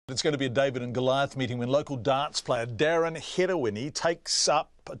It's going to be a David and Goliath meeting when local darts player Darren Hedawini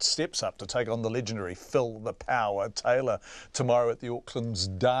steps up to take on the legendary Phil the Power Taylor tomorrow at the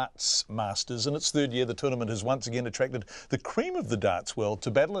Auckland Darts Masters. In its third year, the tournament has once again attracted the cream of the darts world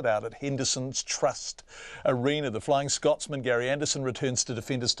to battle it out at Henderson's Trust Arena. The Flying Scotsman Gary Anderson returns to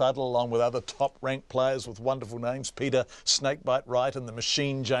defend his title along with other top-ranked players with wonderful names, Peter Snakebite Wright and The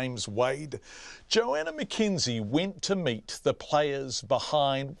Machine James Wade. Joanna Mackenzie went to meet the players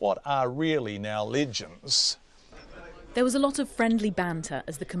behind what are really now legends. There was a lot of friendly banter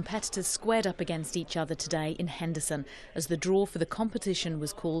as the competitors squared up against each other today in Henderson as the draw for the competition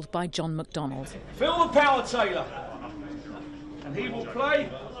was called by John McDonald. Phil the Power Taylor, and he will play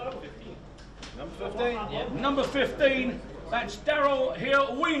number 15, that's Daryl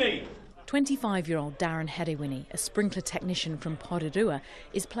Hedawini. 25-year-old Darren Hedawini, a sprinkler technician from Porirua,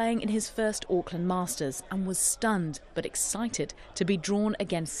 is playing in his first Auckland Masters and was stunned but excited to be drawn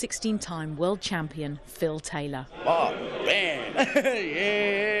against 16-time world champion Phil Taylor. Oh, man.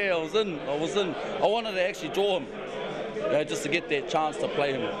 Yeah, I was in. I wanted to actually draw him, just to get that chance to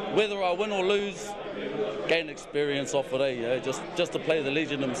play him. Whether I win or lose, gain experience off of it, just to play the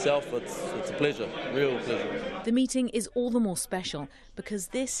legend himself, it's a pleasure, real pleasure. The meeting is all the more special because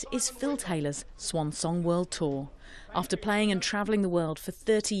this is Phil Taylor's Swan Song World Tour. After playing and travelling the world for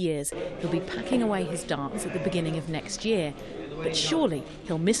 30 years, he'll be packing away his darts at the beginning of next year. But surely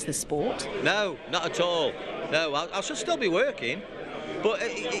he'll miss the sport? No, not at all. No, I should still be working. But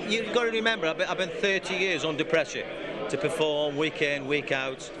you've got to remember, I've been 30 years under pressure to perform week in, week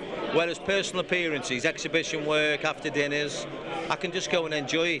out. Whereas personal appearances, exhibition work, after dinners, I can just go and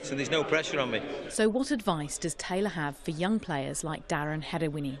enjoy it and there's no pressure on me. So what advice does Taylor have for young players like Darren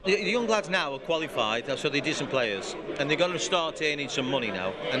Hedawini? The young lads now are qualified, so they're decent players, and they're going to start earning some money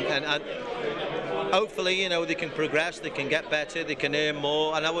now. And hopefully, they can progress, they can get better, they can earn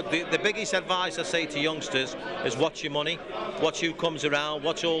more. And the biggest advice I say to youngsters is watch your money, watch who comes around,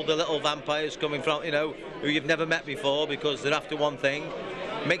 watch all the little vampires coming from, who you've never met before, because they're after one thing.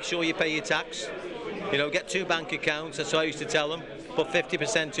 Make sure you pay your tax. Get 2 bank accounts, that's what I used to tell them. Put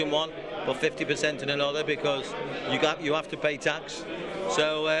 50% in one, put 50% in another, because you have to pay tax.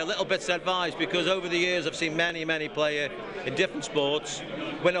 So little bits of advice, because over the years I've seen many players in different sports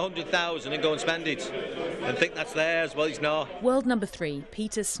win 100,000 and go and spend it and think that's theirs. Well, it's not. World number 3,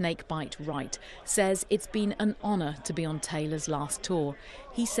 Peter Snakebite Wright, says it's been an honour to be on Taylor's last tour.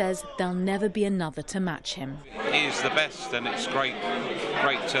 He says there'll never be another to match him. He's the best, and it's great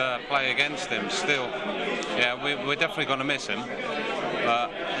to play against him still. Yeah, we're definitely going to miss him.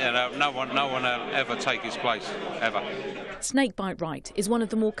 But no one will ever take his place, ever. Snakebite Wright is one of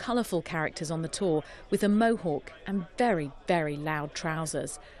the more colourful characters on the tour, with a mohawk and very loud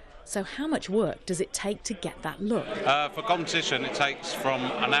trousers. So how much work does it take to get that look? For competition, it takes from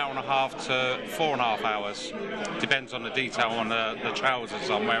an hour and a half to 4.5 hours. Depends on the detail on the trousers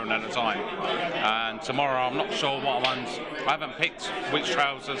I'm wearing at the time. And tomorrow, I'm not sure what ones. I haven't picked which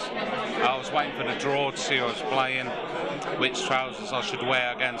trousers. I was waiting for the draw to see who I was playing, which trousers I should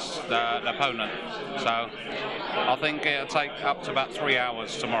wear against the opponent. So I think it'll take up to about 3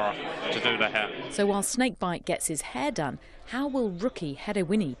 hours tomorrow to do the hair. So while Snakebite gets his hair done, how will rookie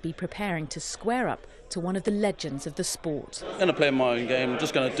Hedawini be preparing to square up to one of the legends of the sport? I'm going to play my own game,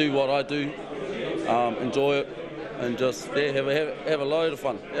 just going to do what I do, enjoy it, and just have a load of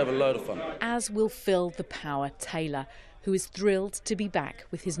fun. As will Phil the Power Taylor, who is thrilled to be back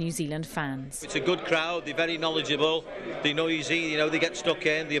with his New Zealand fans. It's a good crowd, they're very knowledgeable, they're noisy, they get stuck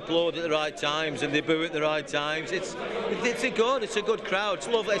in, they applaud at the right times and they boo at the right times. It's a good crowd. It's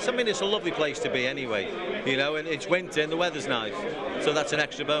lovely. It's a lovely place to be anyway, and it's winter and the weather's nice, so that's an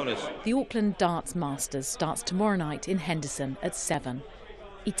extra bonus. The Auckland Darts Masters starts tomorrow night in Henderson at 7.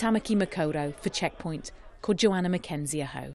 I Tamaki Makoto for Checkpoint, ko Joanna Mackenzie aho.